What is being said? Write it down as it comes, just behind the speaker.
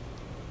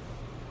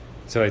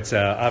So it's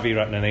Avi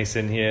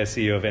Ratnanason here,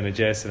 CEO of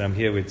NHS, and I'm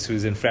here with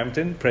Susan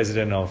Frampton,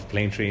 President of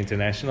Planetree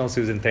International.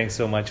 Susan, thanks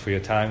so much for your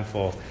time,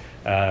 for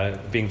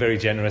being very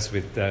generous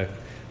with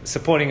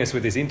supporting us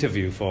with this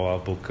interview for our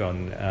book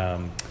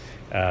on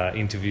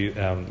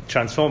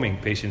transforming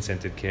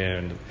patient-centered care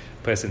and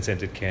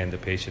person-centered care and the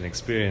patient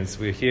experience.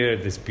 We're here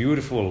at this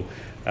beautiful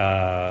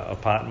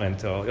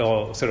apartment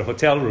or sort of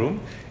hotel room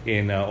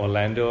in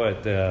Orlando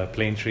at the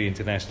Planetree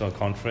International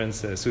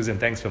Conference. Susan,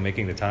 thanks for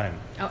making the time.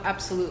 Oh,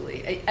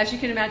 absolutely. As you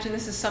can imagine,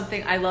 this is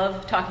something I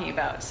love talking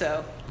about.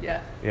 So,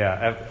 yeah.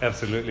 Yeah,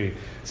 absolutely.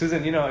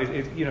 Susan,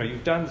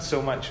 you've done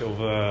so much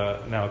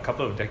over now a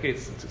couple of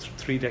decades,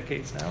 3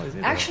 decades now, is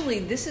it? Actually,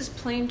 this is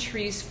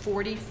Planetree's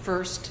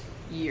 41st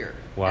year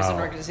as an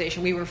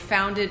organization. We were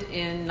founded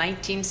in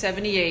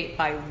 1978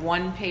 by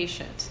one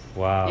patient.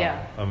 Wow.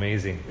 Yeah.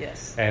 Amazing.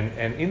 Yes. And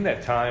in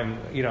that time,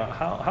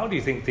 how do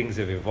you think things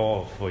have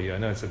evolved for you? I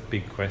know it's a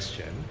big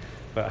question,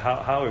 but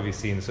how have you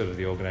seen sort of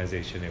the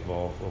organization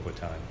evolve over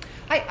time?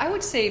 I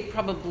would say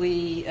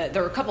probably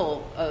there are a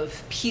couple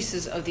of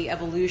pieces of the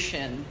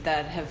evolution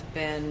that have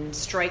been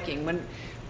striking.